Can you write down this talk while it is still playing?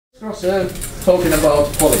Talking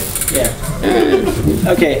about poly. Yeah.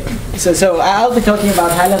 Okay. So I'll be talking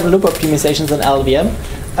about high-level loop optimizations in Llvm.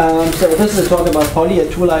 So this is a talk about poly,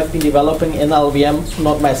 a tool I've been developing in Llvm,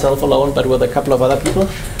 not myself alone, but with a couple of other people.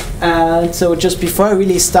 And so just before I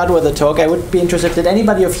really start with the talk, I would be interested, did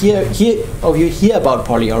anybody of you hear about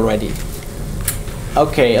poly already?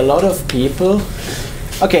 Okay, a lot of people.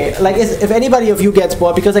 Okay, like if anybody of you gets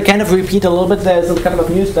bored, because I kind of repeat a little bit, there's a couple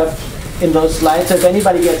of new stuff in those slides. So if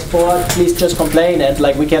anybody gets bored, please just complain, and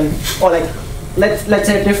like we can, or like let's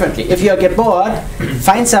say it differently. If you get bored,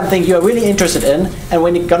 find something you're really interested in, and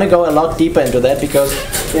we're gonna go a lot deeper into that because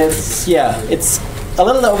it's a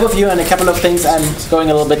little overview and a couple of things I'm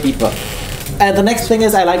going a little bit deeper. And the next thing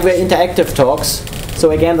is I like very interactive talks.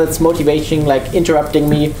 So again, that's motivation, like interrupting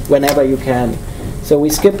me whenever you can. So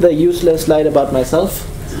we skip the useless slide about myself,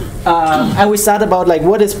 and we start about like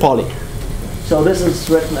what is poly. So this is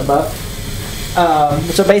written above.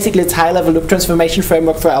 So basically, it's high-level loop transformation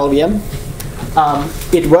framework for Llvm.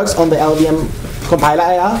 It works on the Llvm compiler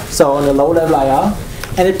IR, so on the low-level IR,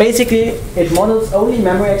 and it models only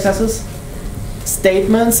memory accesses,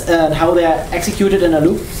 statements, and how they are executed in a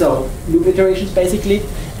loop. So loop iterations basically,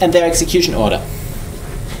 and their execution order.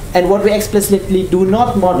 And what we explicitly do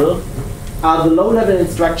not model are the low-level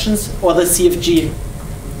instructions or the CFG,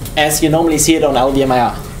 as you normally see it on Llvm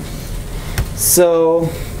IR. So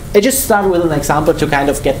I just start with an example to kind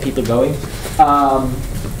of get people going.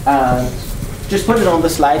 Just put it on the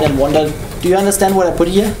slide and wonder, do you understand what I put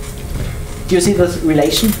here? Do you see this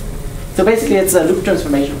relation? So basically it's a loop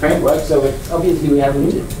transformation framework, so it's obviously we have a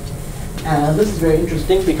loop. And this is very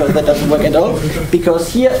interesting because that doesn't work at all,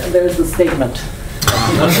 because here there is the statement.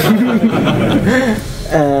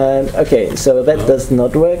 Okay, so that does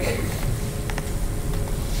not work.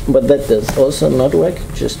 But that does also not work.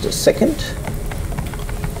 Just a second.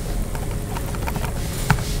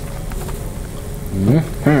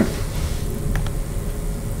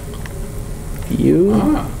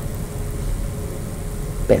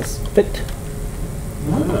 Best fit.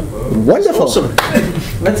 Wonderful. Awesome.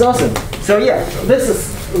 That's awesome. So yeah, this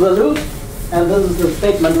is the loop, and this is the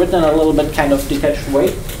statement written in a little bit kind of detached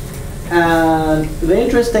way. And the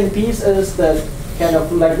interesting piece is that kind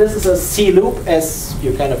of like this is a C loop, as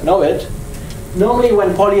you kind of know it. Normally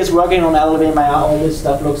when poly is working on Llvm IR, all this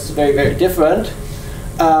stuff looks very, very different.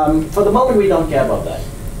 For the moment, we don't care about that.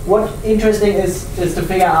 What interesting is to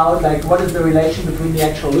figure out like what is the relation between the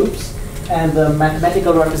actual loops and the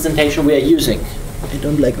mathematical representation we are using. I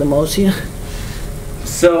don't like the mouse here.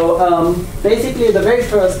 So basically, the very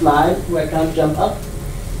first line, where I can't jump up,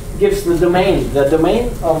 gives the domain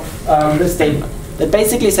of this statement. That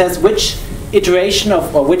basically says which iteration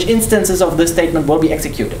of or which instances of this statement will be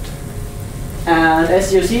executed. And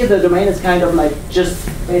as you see, the domain is kind of like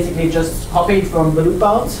basically just copied from the loop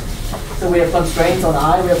bounds. So we have constraints on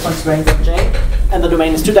I, we have constraints on j, and the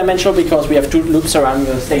domain is two-dimensional because we have two loops surrounding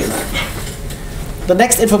the statement. The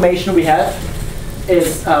next information we have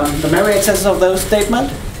is the memory accesses of those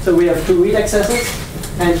statement. So we have two read accesses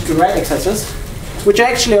and two write accesses, which are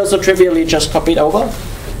actually also trivially just copied over.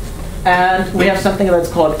 And we have something that's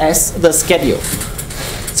called S, the schedule.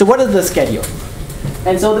 So what is the schedule?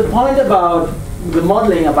 And so the point about the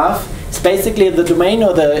modeling above is basically the domain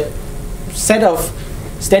or the set of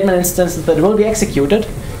statement instances that will be executed.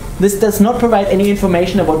 This does not provide any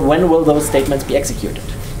information about when will those statements be executed.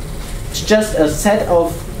 It's just a set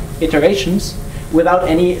of iterations without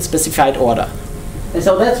any specified order. And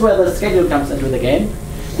so that's where the schedule comes into the game.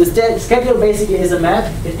 The schedule basically is a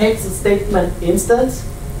map. It takes a statement instance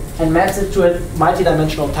and maps it to a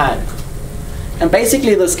multi-dimensional time. And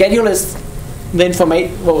basically the schedule is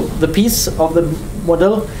the piece of the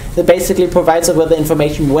model that basically provides us with the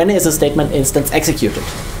information when is a statement instance executed.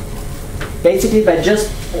 Basically by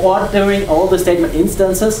just ordering all the statement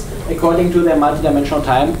instances according to their multi-dimensional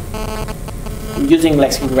time using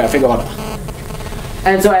lexicographic order.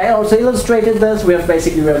 And so I also illustrated this. We have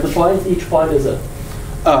the points. Each point is a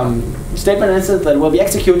statement instance that will be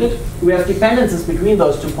executed. We have dependencies between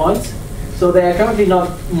those 2 points. So they are currently not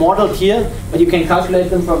modeled here, but you can calculate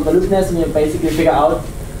them from the loopness, and you basically figure out,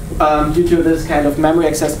 due to this kind of memory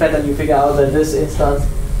access pattern, you figure out that this instance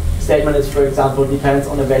statement is, for example, depends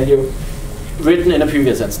on a value written in a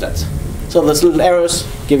previous instance. So those little arrows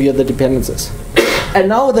give you the dependencies. And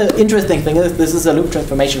now the interesting thing is this is a loop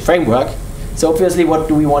transformation framework. So obviously, what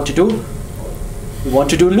do we want to do? We want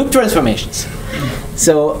to do loop transformations.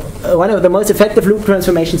 So one of the most effective loop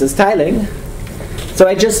transformations is tiling. So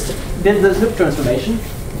I just did this loop transformation.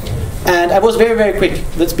 And I was very, very quick.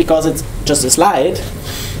 That's because it's just a slide.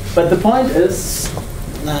 But the point is,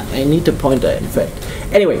 I need a pointer, in fact.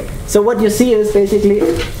 Anyway, so what you see is basically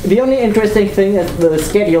the only interesting thing is the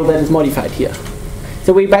schedule that is modified here.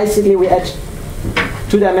 So we add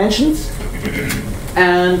 2 dimensions,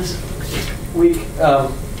 and we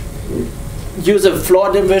use a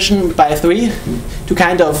floor division by 3 to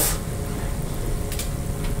kind of,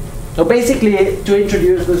 so basically to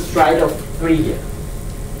introduce the stride of 3 here.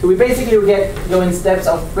 So we basically go in steps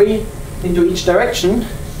of 3 into each direction,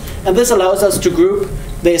 and this allows us to group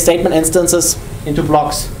the statement instances into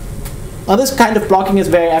blocks. Now this kind of blocking is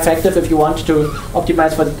very effective if you want to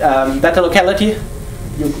optimize for data locality.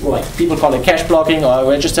 People call it cache blocking or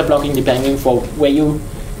register blocking, depending for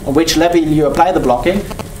on which level you apply the blocking.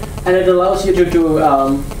 And it allows you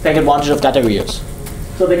to take advantage of data reuse.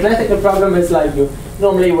 So the classical problem is like you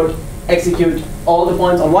normally would execute all the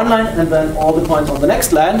points on one line and then all the points on the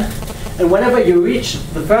next line. And whenever you reach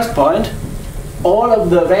the first point, all of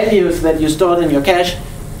the values that you stored in your cache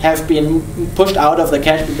have been pushed out of the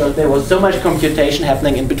cache because there was so much computation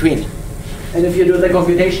happening in between. And if you do the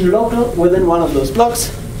computation local within one of those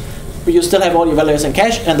blocks, you still have all your values in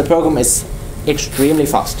cache, and the program is extremely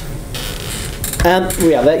fast. And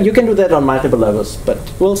yeah, you can do that on multiple levels, but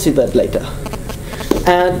we'll see that later.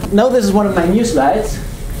 And now this is one of my new slides.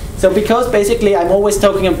 So because basically I'm always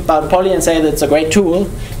talking about Poly and say that it's a great tool,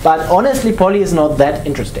 but honestly Poly is not that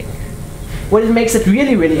interesting. What it makes it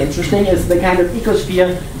really, really interesting is the kind of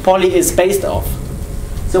ecosphere Poly is based off.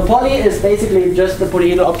 So Poly is basically just the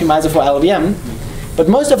polyhedral optimizer for LVM, but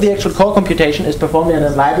most of the actual core computation is performed in a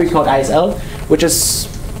library called ISL, which is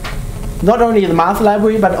not only the math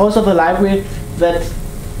library, but also the library that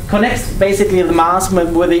connects basically the math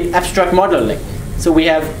with the abstract modeling. So we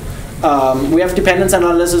have dependence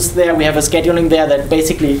analysis there, we have a scheduling there that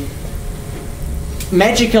basically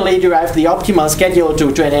magically derive the optimal schedule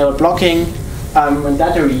to enable blocking and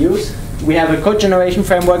data reuse. We have a code generation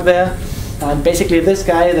framework there, and basically this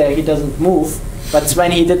guy there, he doesn't move, but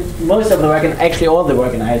Sven, he did most of the work and actually all the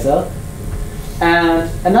work in ISL. And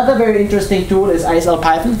another very interesting tool is ISL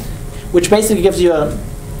Python, which basically gives you an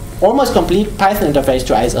almost complete Python interface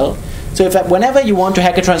to ISL. So whenever you want to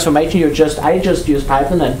hack a transformation, I just use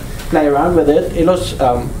Python and play around with it. It was,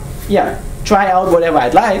 try out whatever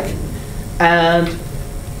I'd like. And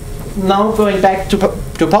now going back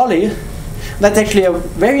to Poly, that's actually a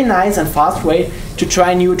very nice and fast way to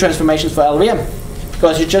try new transformations for LVM.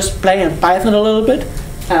 Because you just play in Python a little bit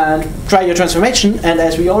and try your transformation, and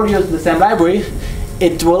as we all use the same library,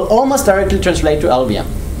 it will almost directly translate to LVM.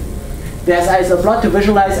 There's ISL plot to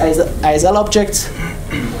visualize ISL objects.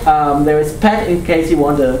 There is PET in case you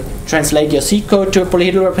want to translate your C code to a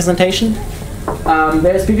polyhedral representation.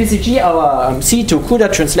 There's PPCG, our C to CUDA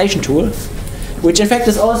translation tool, which in fact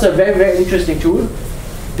is also a very, very interesting tool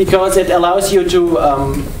because it allows you to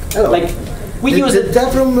use it. The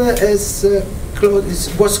Llvm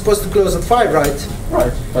was supposed to close at 5, right?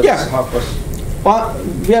 Right. But yeah. It's 5:30. Well,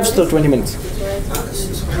 we have still 20 minutes.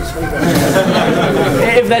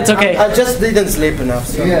 If that's okay. I just didn't sleep enough.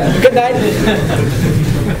 So. Yeah. Good night.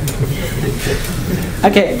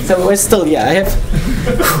 Okay, so we're still, I have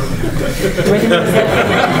 20 minutes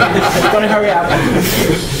left. I'm gonna hurry up.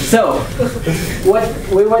 So, what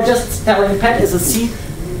we were just telling Pat is a C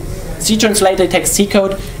translator takes C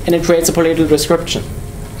code and it creates a polyhedral description.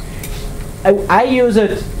 I use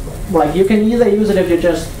it, you can either use it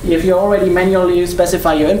if you already manually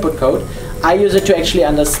specify your input code. I use it to actually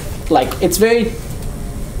understand,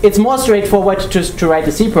 it's more straightforward to write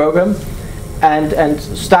a C program and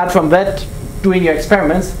start from that doing your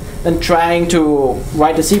experiments than trying to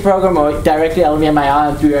write a C program or directly LVMIR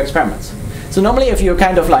and do your experiments. So normally if you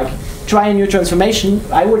try a new transformation,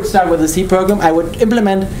 I would start with a C program. I would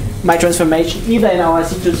implement my transformation either in our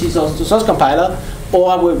C2C source compiler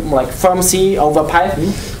or with from C over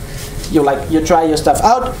Python. You try your stuff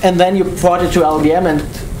out and then you port it to LVM and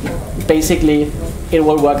basically it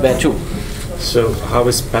will work there too. So how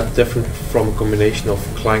is PET different from a combination of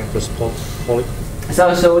Clang plus Poly?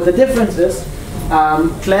 So the difference is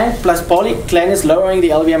Clang plus Poly. Clang is lowering the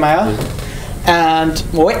LVMIR, and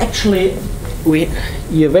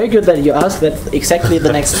you're very good that you asked that. Exactly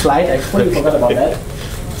the next slide. I fully forgot about that.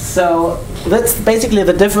 So that's basically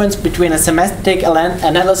the difference between a semantic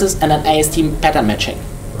analysis and an AST pattern matching.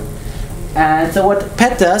 And so what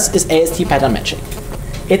PET does is AST pattern matching.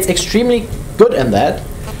 It's extremely good in that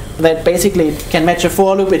basically it can match a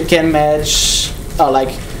for loop, it can match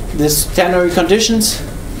this ternary conditions,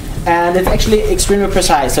 and it's actually extremely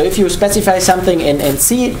precise. So if you specify something in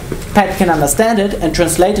C, PET can understand it and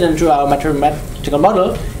translate it into our mathematical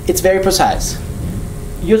model. It's very precise.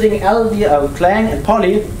 Using Clang and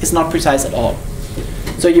Poly is not precise at all.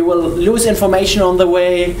 So you will lose information on the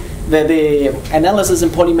way. the analysis in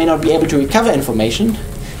Poly may not be able to recover information.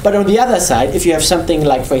 But on the other side, if you have something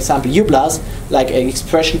like, for example, U+, like an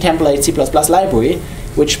expression template C++ library,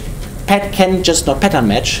 which PET can just not pattern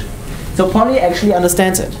match, so Poly actually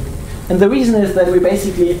understands it. And the reason is that we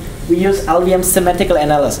use Llvm semantical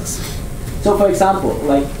analysis. So for example,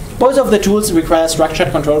 like both of the tools require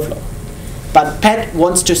structured control flow, but PET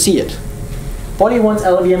wants to see it. Poly wants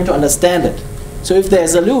Llvm to understand it. So if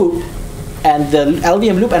there's a loop, and the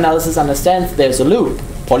Llvm loop analysis understands there's a loop,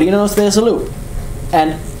 Poly knows there's a loop.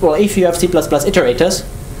 And well, if you have C++ iterators,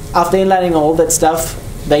 after inlining all that stuff,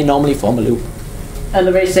 they normally form a loop. And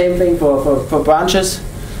the very same thing for branches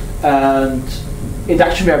and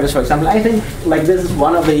induction variables, for example. I think like this is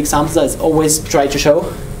one of the examples I always try to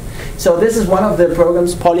show. So this is one of the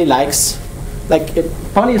programs Poly likes.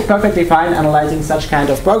 Poly is perfectly fine analyzing such kind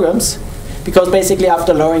of programs, because basically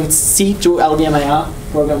after lowering C to LVMIR,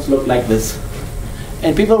 programs look like this.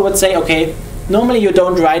 And people would say, okay, normally you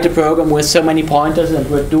don't write a program with so many pointers and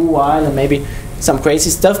with do while and maybe some crazy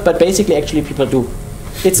stuff, but basically actually people do.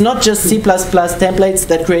 It's not just C++ templates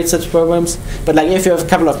that create such programs, but like if you have a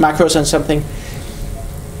couple of macros and something,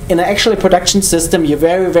 in an actual production system you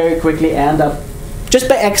very, very quickly end up, just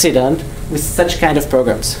by accident, with such kind of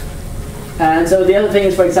programs. And so the other thing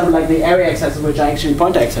is, for example, like the area accesses, which are actually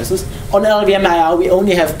pointer accesses. On LVMIR we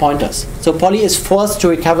only have pointers. So Poly is forced to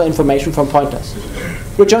recover information from pointers.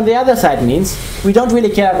 Which on the other side means we don't really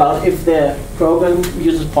care about if the program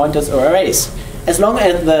uses pointers or arrays. As long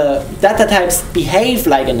as the data types behave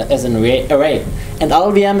like as an array, and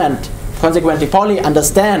Llvm and consequently Poly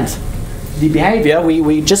understand the behavior,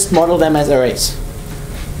 we just model them as arrays.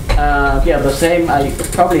 Yeah, the same I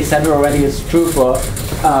probably said already is true for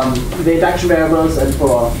the induction variables and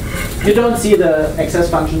for, you don't see the access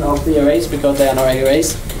function of the arrays because they are not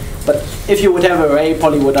arrays, but if you would have an array,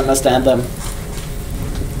 Poly would understand them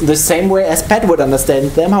the same way as PET would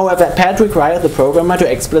understand them. However, PET requires the programmer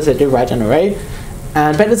to explicitly write an array,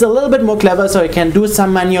 and PET is a little bit more clever, so it can do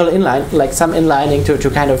some manual inline, like some inlining to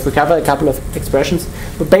kind of recover a couple of expressions.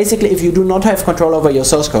 But basically, if you do not have control over your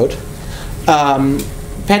source code,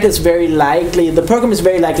 PET is very likely, the program is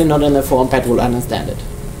very likely not in the form PET will understand it.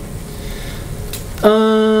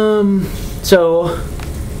 So,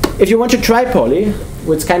 if you want to try Poly,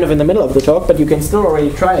 which is kind of in the middle of the talk, but you can still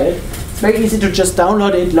already try it, it's very easy to just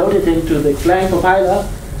download it, load it into the Clang compiler,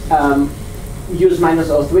 use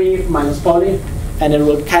 -03 minus Poly, and it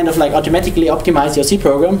will kind of like automatically optimize your C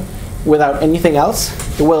program without anything else.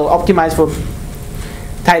 It will optimize for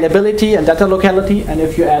tileability and data locality, and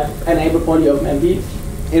if you enable Poly OpenMP,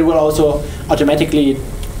 it will also automatically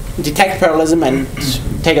detect parallelism and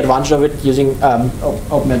take advantage of it using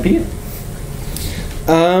OpenMP.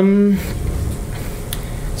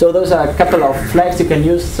 So those are a couple of flags you can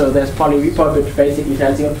use. So there's Poly report, which basically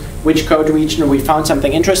tells you which code region we found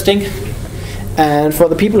something interesting. And for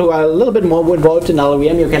the people who are a little bit more involved in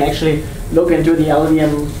Llvm, you can actually look into the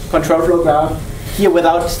Llvm control flow graph. Here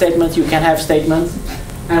without statements, you can have statements.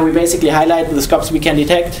 And we basically highlight the scopes we can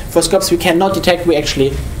detect. For scopes we cannot detect, we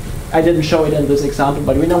actually, I didn't show it in this example,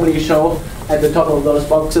 but we normally show at the top of those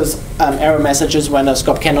boxes error messages when a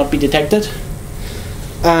scope cannot be detected.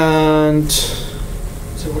 And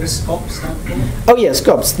so what is scopes stand for? oh yeah,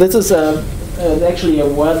 scopes. This is actually a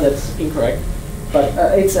word that's incorrect, but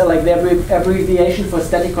it's like the abbreviation for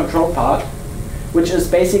static control part, which is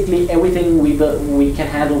basically everything we can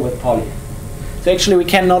handle with Poly. So actually we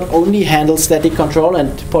can not only handle static control, and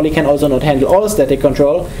Poly can also not handle all static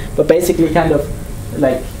control, but basically kind of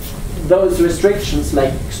like those restrictions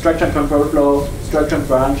like structured control flow, structured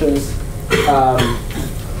branches.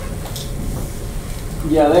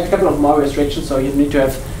 Yeah, there are a couple of more restrictions, so you need to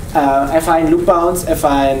have affine loop bounds,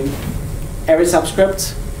 affine array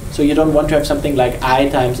subscripts, so you don't want to have something like I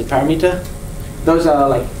times a parameter. Those are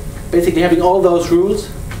like basically having all those rules.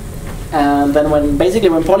 And then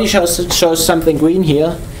when Poly shows something green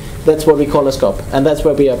here, that's what we call a scope, and that's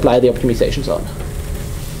where we apply the optimizations on.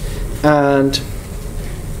 And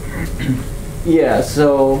yeah,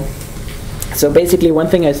 so basically one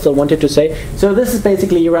thing I still wanted to say. So this is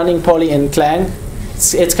basically running Poly in Clang.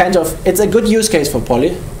 It's a good use case for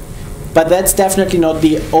Poly, but that's definitely not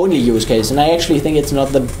the only use case, and I actually think it's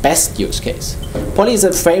not the best use case. Poly is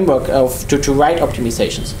a framework to write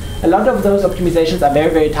optimizations. A lot of those optimizations are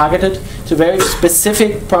very, very targeted to very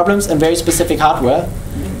specific problems and very specific hardware.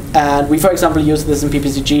 And we, for example, use this in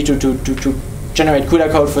PPCG to generate CUDA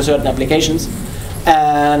code for certain applications.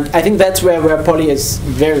 And I think that's where Poly is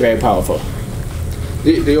very, very powerful.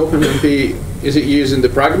 The OpenMP, is it using the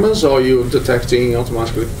pragmas or are you detecting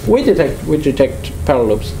automatically? We detect parallel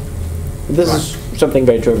loops. This is something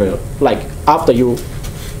very trivial. Like after you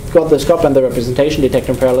got the scope and the representation,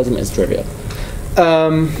 detecting parallelism is trivial.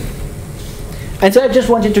 And so I just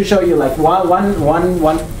wanted to show you like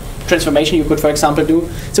one transformation you could, for example, do.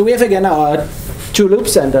 So we have again our two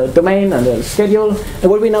loops and a domain and a schedule. And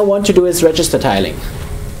what we now want to do is register tiling.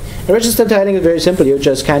 And register tiling is very simple. You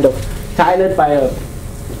just kind of tile it by a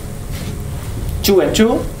 2 and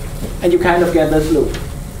 2, and you kind of get this loop.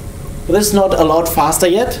 But this is not a lot faster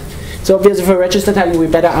yet. So obviously for register tiling, we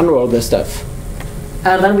better unroll this stuff.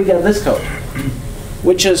 And then we get this code,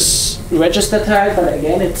 which is register tile, but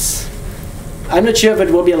again, I'm not sure if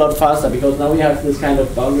it will be a lot faster, because now we have this kind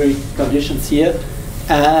of boundary conditions here.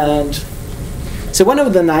 And so one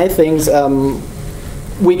of the nice things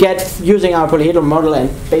we get using our polyhedral model and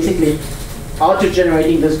basically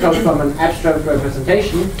auto-generating this code from an abstract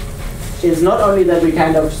representation is not only that we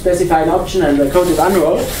kind of specify an option and the code is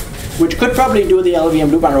unrolled, which could probably do the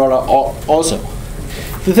Llvm loop unroller also.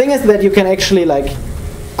 The thing is that you can actually like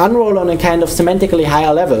unroll on a kind of semantically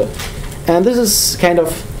higher level. And this is kind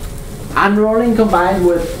of unrolling combined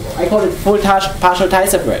with, I call it full partial tie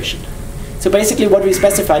separation. So basically what we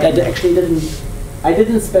specified, I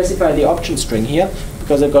didn't specify the option string here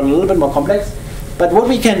because it got a little bit more complex. But what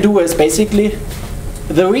we can do is basically,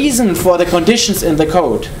 the reason for the conditions in the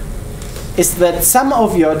code is that some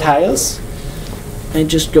of your tiles, and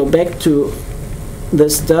just go back to the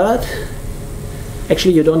start,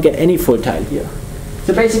 actually you don't get any full tile here.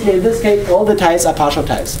 So basically in this case all the tiles are partial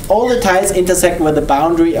tiles. All the tiles intersect with the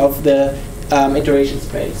boundary of the iteration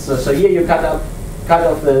space. So here you cut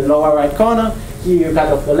off the lower right corner, here you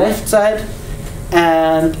cut off the left side,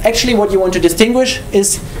 and actually what you want to distinguish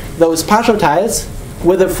is those partial tiles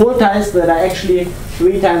with the full tiles that are actually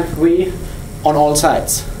 3 times 3 on all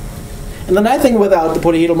sides. And the nice thing without the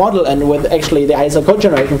polyhedral model and with actually the ISO code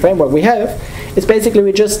generation framework we have is basically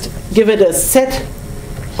we just give it a set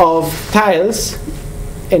of tiles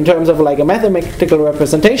in terms of like a mathematical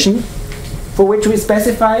representation for which we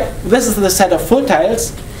specify this is the set of full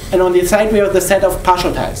tiles, and on the side we have the set of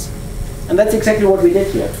partial tiles. And that's exactly what we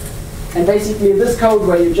did here. And basically this code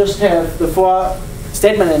where you just have the 4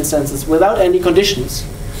 statement instances without any conditions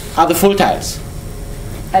are the full tiles.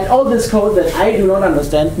 And all this code that I do not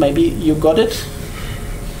understand, maybe you got it,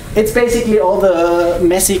 it's basically all the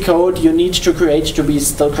messy code you need to create to be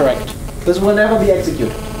still correct. This will never be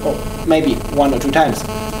executed, or maybe 1 or 2 times.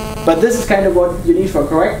 But this is kind of what you need for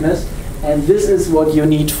correctness, and this is what you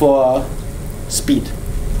need for speed.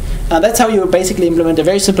 And that's how you basically implement a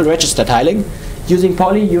very simple register tiling, using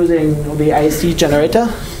poly, using the IST generator.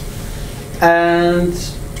 And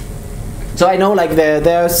so I know like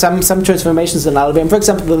there are some transformations in Llvm. For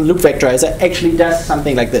example, the loop vectorizer actually does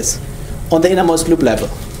something like this on the innermost loop level.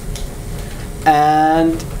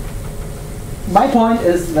 And my point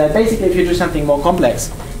is that basically if you do something more complex,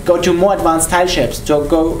 go to more advanced tile shapes, to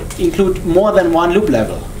go include more than one loop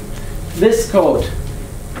level, this code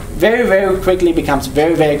very, very quickly becomes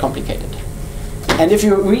very, very complicated. And if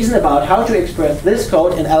you reason about how to express this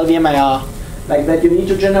code in LVMIR, like that you need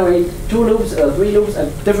to generate 2 loops or 3 loops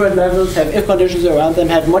at different levels, have if conditions around them,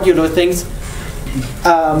 have modular things,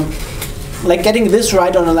 like getting this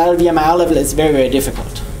right on an LVMIR level is very, very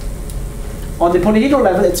difficult. On the polyhedral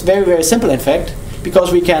level, it's very, very simple, in fact,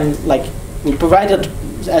 because we can, we provided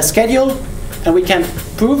a schedule, and we can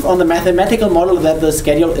prove on the mathematical model that the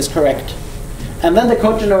schedule is correct. And then the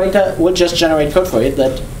code generator will just generate code for it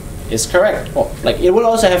that is correct. Or, it will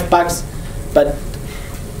also have bugs, but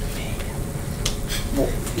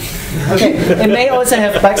okay, it may also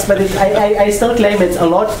have bugs, but I still claim it's a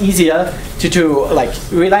lot easier to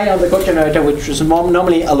rely on the code generator, which is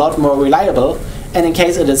normally a lot more reliable. And in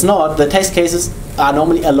case it is not, the test cases are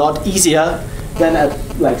normally a lot easier than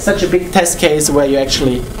such a big test case where you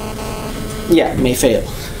actually, may fail.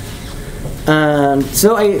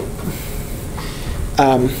 So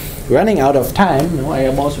running out of time. No, I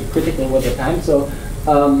am also critical with the time. So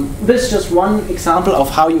this is just one example of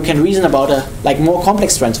how you can reason about a more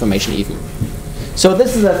complex transformation even. So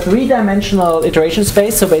this is a 3-dimensional iteration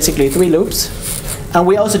space. So basically 3 loops, and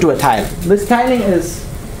we also do a tile. This tiling is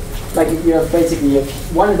you have basically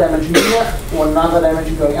one dimension here, one another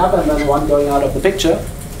dimension going up, and then one going out of the picture.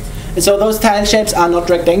 And so those tile shapes are not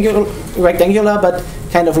rectangular, but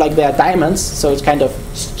kind of like they are diamonds, so it's kind of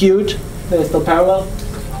skewed, they're still parallel.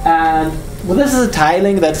 And this is a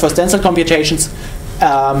tiling that for stencil computations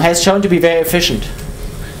has shown to be very efficient.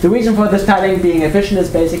 The reason for this tiling being efficient is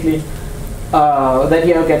basically that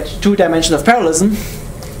you get 2 dimensions of parallelism.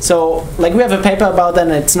 So we have a paper about that,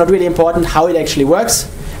 and it's not really important how it actually works.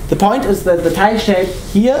 The point is that the tile shape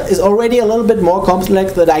here is already a little bit more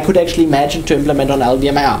complex that I could actually imagine to implement on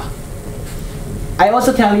LVMIR. I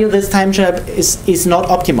also tell you this time trap is not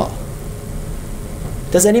optimal.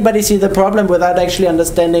 Does anybody see the problem without actually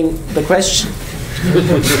understanding the question?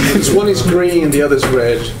 It's one is green, the other's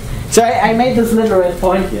red. So I made this little red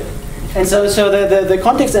point here. And so the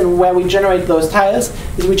context and where we generate those tiles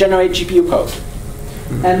is we generate GPU code.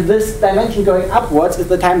 And this dimension going upwards is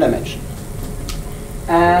the time dimension.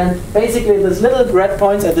 And basically this little red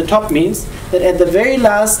points at the top means that at the very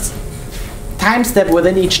last time step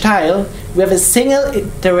within each tile, we have a single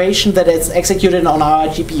iteration that is executed on our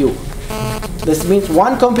GPU. This means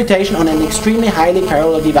one computation on an extremely highly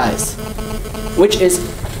parallel device, which is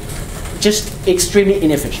just extremely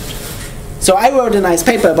inefficient. So I wrote a nice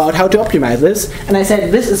paper about how to optimize this, and I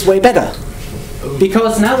said this is way better.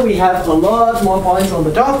 Because now we have a lot more points on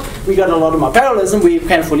the top, we got a lot more parallelism, we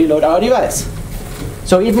can fully load our device.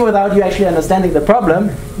 So even without you actually understanding the problem,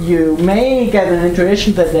 you may get an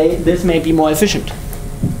intuition that this may be more efficient.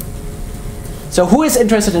 So who is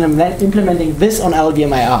interested in implementing this on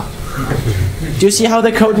LVMIR? Do you see how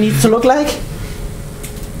the code needs to look like?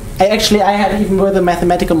 I had, even with the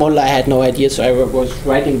mathematical model, I had no idea, so I was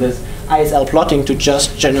writing this ISL plotting to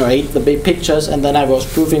just generate the big pictures, and then I was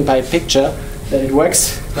proving by picture that it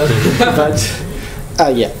works.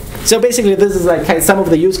 But yeah. So basically this is like some of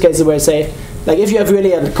the use cases where I say, like if you have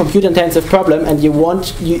really a compute intensive problem and you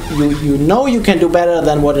know you can do better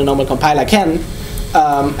than what a normal compiler can,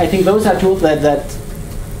 I think those are tools that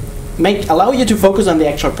allow you to focus on the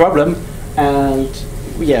actual problem and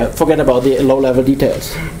forget about the low level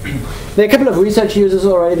details. There are a couple of research users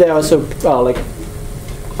already. There are also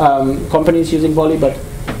companies using Poly, but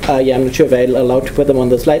I'm not sure if I'm allowed to put them on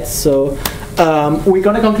the slides. So we're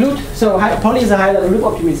going to conclude. So Poly is a high-level loop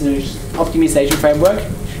optimization framework.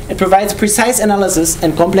 It provides precise analysis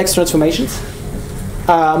and complex transformations.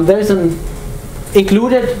 There's an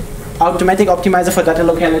included automatic optimizer for data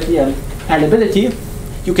locality and handleability.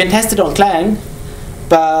 You can test it on Clang,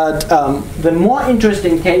 but the more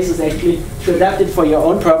interesting case is actually to adapt it for your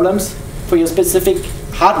own problems, for your specific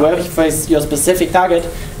hardware, for your specific target,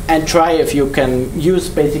 and try if you can use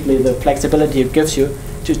basically the flexibility it gives you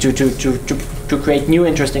to create new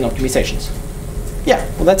interesting optimizations. Yeah,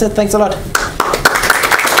 well that's it. Thanks a lot.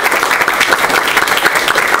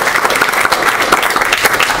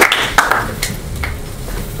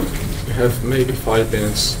 We have maybe 5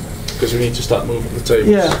 minutes because we need to start moving the tables.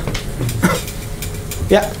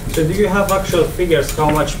 Yeah. So do you have actual figures how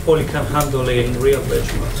much Poly can handle in real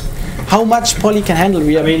benchmarks? How much Poly can handle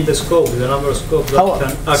real? I mean the scope, the number of scopes that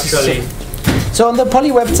can actually. So on the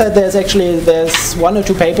Poly website, there's 1 or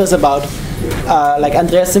 2 papers about, like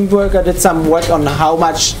Andreas Simburger did some work on how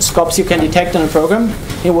much scopes you can detect in a program.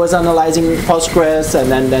 He was analyzing Postgres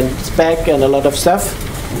and then spec and a lot of stuff.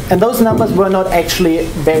 And those numbers were not actually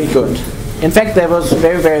very good. In fact, there was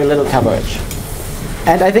very, very little coverage.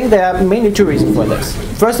 And I think there are mainly 2 reasons for this.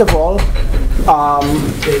 First of all,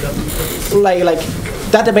 like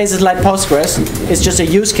databases like Postgres is just a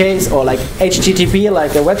use case, or like HTTP,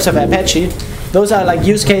 like a web server Apache. Those are like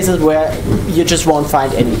use cases where you just won't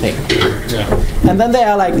find anything. Yeah. And then there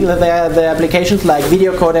are like the applications like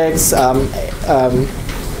video codecs,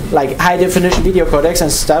 like high definition video codecs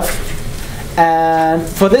and stuff. And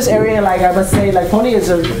for this area, like I must say, like Poly is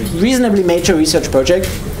a reasonably major research project.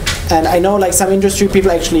 And I know like some industry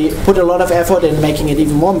people actually put a lot of effort in making it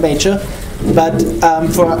even more major. But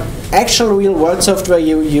for actual real world software,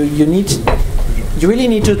 you really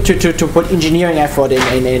need to put engineering effort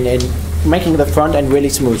in making the front end really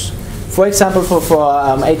smooth. For example, for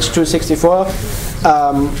H.264,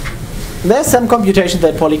 there's some computation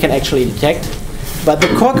that Poly can actually detect. But the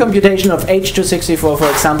core computation of H.264, for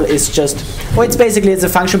example, is just, it's a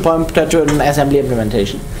function pointer to an assembly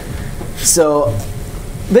implementation. So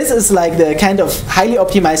this is like the kind of highly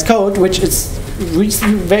optimized code, which is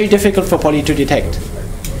very difficult for Poly to detect.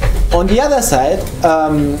 On the other side,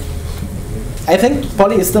 I think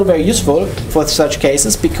Poly is still very useful for such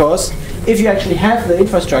cases, because if you actually have the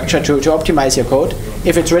infrastructure to optimize your code,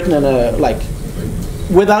 if it's written in a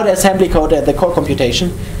without assembly code at the core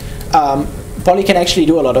computation, Poly can actually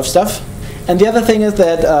do a lot of stuff. And the other thing is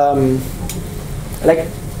that like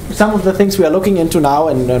some of the things we are looking into now,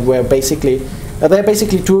 and we're basically there are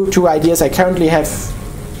basically two ideas I currently have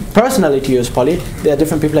personally to use Poly. There are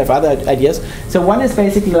different people who have other ideas. So one is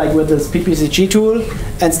basically like with this PPCG tool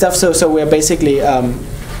and stuff. So we're basically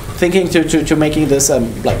thinking to making this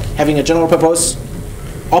like having a general purpose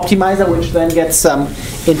optimizer, which then gets some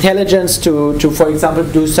intelligence to for example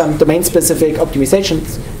do some domain specific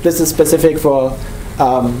optimizations. This is specific for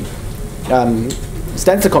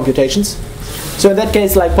stencil computations. So in that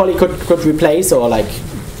case, like Poly could replace or like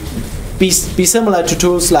be similar to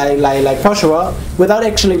tools like Poshua without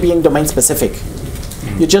actually being domain specific.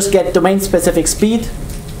 You just get domain specific speed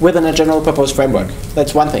within a general purpose framework.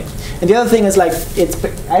 That's one thing. And the other thing is like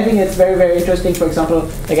I think it's very, very interesting. For example,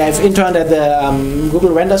 like I've interned at the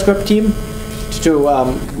Google render script team to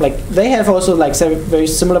like they have also like very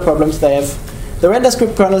similar problems. They have the render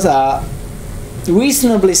script kernels are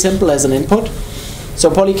reasonably simple as an input, so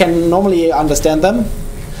Poly can normally understand them.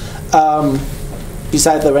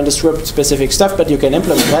 Besides the render script specific stuff, but you can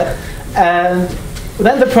implement that. And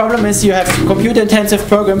then the problem is you have compute-intensive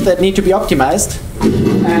programs that need to be optimized,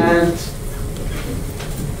 and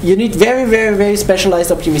you need very, very, very specialized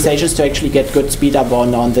optimizations to actually get good speed up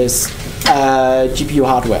on this GPU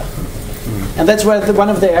hardware. And that's where one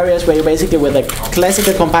of the areas where you basically, with a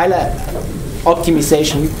classical compiler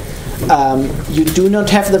optimization, you do not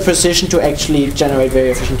have the precision to actually generate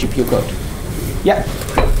very efficient GPU code. Yeah.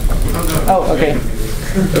 Oh, okay.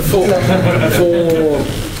 For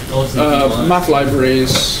math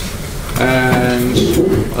libraries and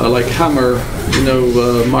like Hammer,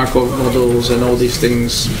 Markov models and all these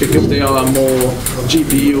things, because they are more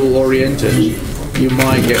GPU oriented, you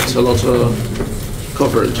might get a lot of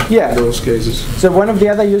coverage in those cases. So one of the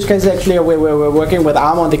other use cases actually, we're working with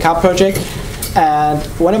ARM on the CAR project, and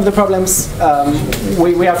one of the problems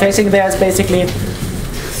we are facing there is basically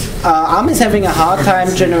ARM is having a hard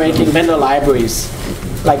time generating vendor libraries,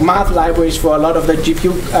 like math libraries for a lot of the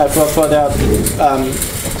GPU, for the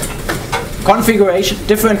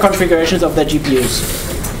different configurations of the GPUs.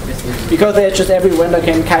 Because they're just every vendor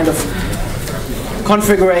can kind of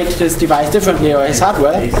configure this device differently or his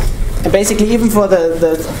hardware. And basically even for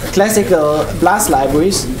the classical BLAS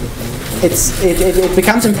libraries, it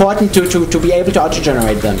becomes important to be able to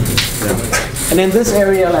auto-generate them. Yeah. And in this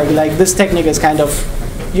area, like this technique is kind of,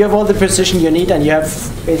 you have all the precision you need, and you have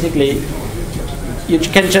basically, you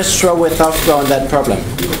can just throw with software on that problem.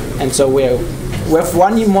 And so we have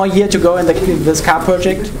 1 more year to go in this CAR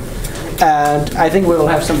project, and I think we will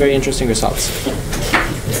have some very interesting results.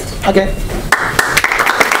 Okay.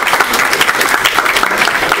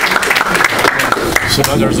 So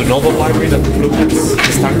now there's another library that looks at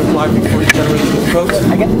the standard library for generating code.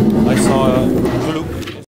 Again? I saw Glue.